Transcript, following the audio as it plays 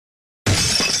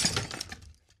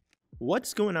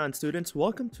What's going on, students?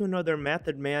 Welcome to another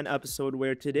Method Man episode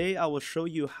where today I will show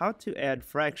you how to add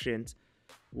fractions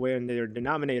when their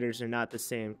denominators are not the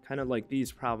same, kind of like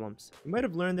these problems. You might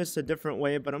have learned this a different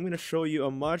way, but I'm going to show you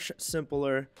a much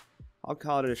simpler, I'll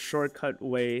call it a shortcut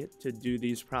way to do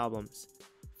these problems.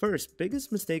 First,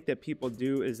 biggest mistake that people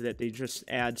do is that they just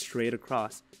add straight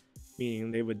across,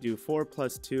 meaning they would do 4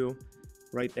 plus 2,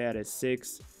 write that as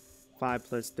 6, 5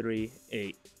 plus 3,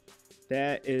 8.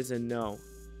 That is a no.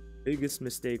 Biggest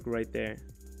mistake right there.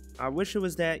 I wish it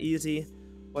was that easy,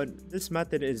 but this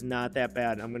method is not that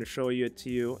bad. I'm going to show it to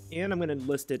you, and I'm going to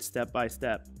list it step by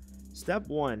step. Step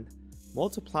 1,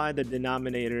 multiply the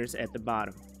denominators at the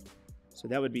bottom. So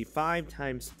that would be 5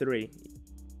 times 3,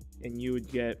 and you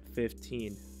would get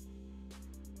 15.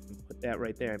 Put that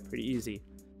right there, pretty easy.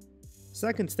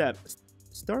 Second step,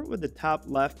 start with the top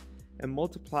left and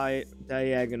multiply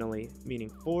diagonally, meaning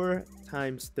 4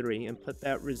 times 3, and put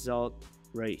that result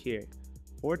right here.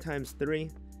 4 times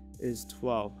 3 is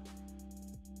 12.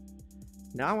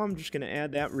 Now I'm just going to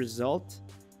add that result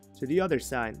to the other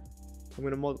side. I'm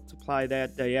going to multiply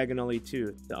that diagonally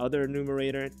too, the other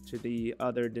numerator to the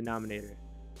other denominator.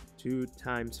 2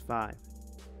 times 5,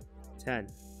 10.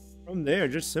 From there,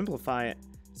 just simplify it.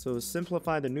 So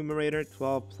simplify the numerator,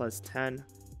 12 plus 10,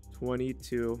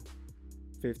 22,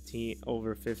 15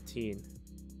 over 15.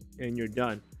 And you're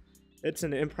done. It's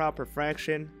an improper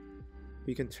fraction.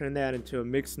 We can turn that into a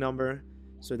mixed number,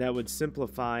 so that would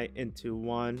simplify into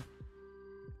 1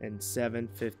 and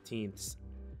 7/15.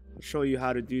 I'll show you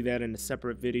how to do that in a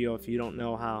separate video if you don't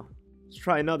know how. Let's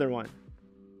try another one.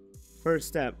 First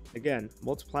step, again,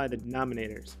 multiply the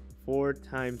denominators. 4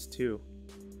 times 2,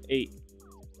 8.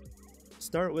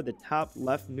 Start with the top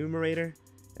left numerator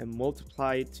and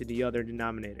multiply it to the other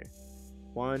denominator.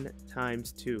 1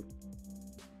 times 2,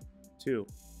 2.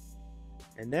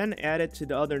 And then add it to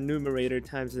the other numerator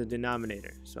times the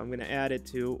denominator. So I'm going to add it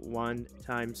to 1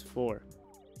 times 4,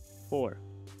 4.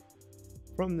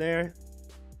 From there,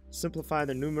 simplify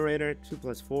the numerator, 2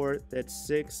 plus 4, that's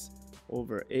 6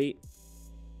 over 8.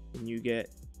 And you get,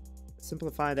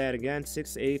 simplify that again,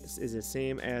 6/8 is the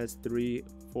same as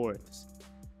 3/4.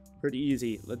 Pretty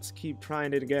easy. Let's keep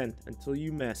trying it again until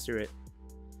you master it.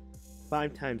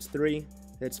 5 times 3,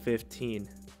 that's 15.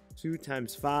 2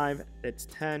 times 5, that's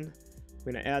 10.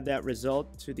 I'm going to add that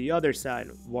result to the other side.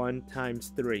 1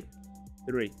 times 3,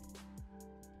 3.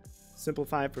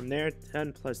 Simplify from there.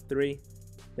 10 plus 3,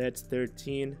 that's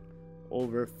 13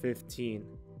 over 15.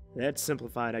 That's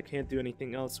simplified. I can't do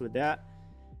anything else with that.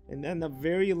 And then the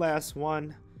very last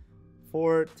one,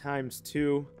 4 times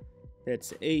 2,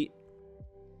 that's 8.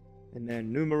 And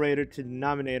then numerator to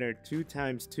denominator, 2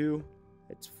 times 2,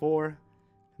 that's 4.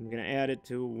 I'm going to add it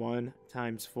to 1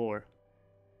 times 4,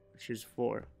 which is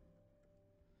 4.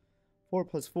 4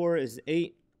 plus 4 is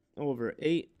 8 over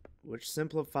 8, which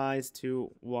simplifies to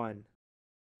 1.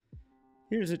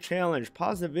 Here's a challenge.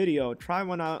 Pause the video, try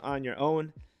one out on your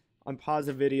own. Unpause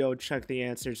the video, check the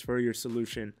answers for your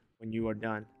solution when you are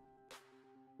done.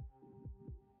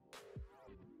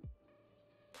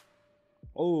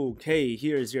 Okay,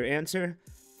 here's your answer.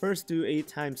 First do 8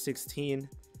 times 16,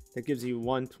 that gives you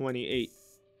 128.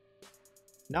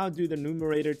 Now do the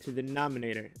numerator to the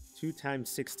denominator. 2 times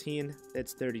 16,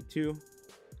 that's 32.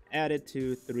 Add it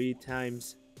to 3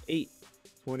 times 8,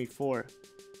 24.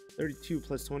 32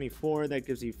 plus 24, that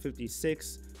gives you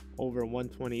 56 over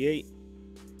 128.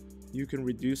 You can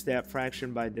reduce that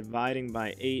fraction by dividing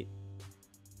by 8,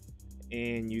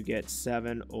 and you get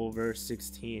 7 over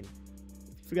 16. If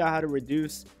you forgot how to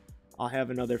reduce, I'll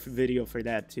have another video for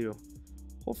that too.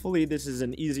 Hopefully this is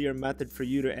an easier method for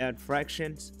you to add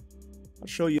fractions. I'll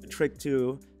show you a trick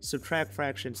to subtract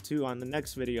fractions too on the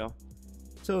next video.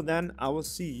 Till then, I will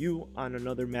see you on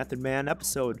another Method Man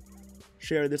episode.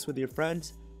 Share this with your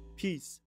friends. Peace.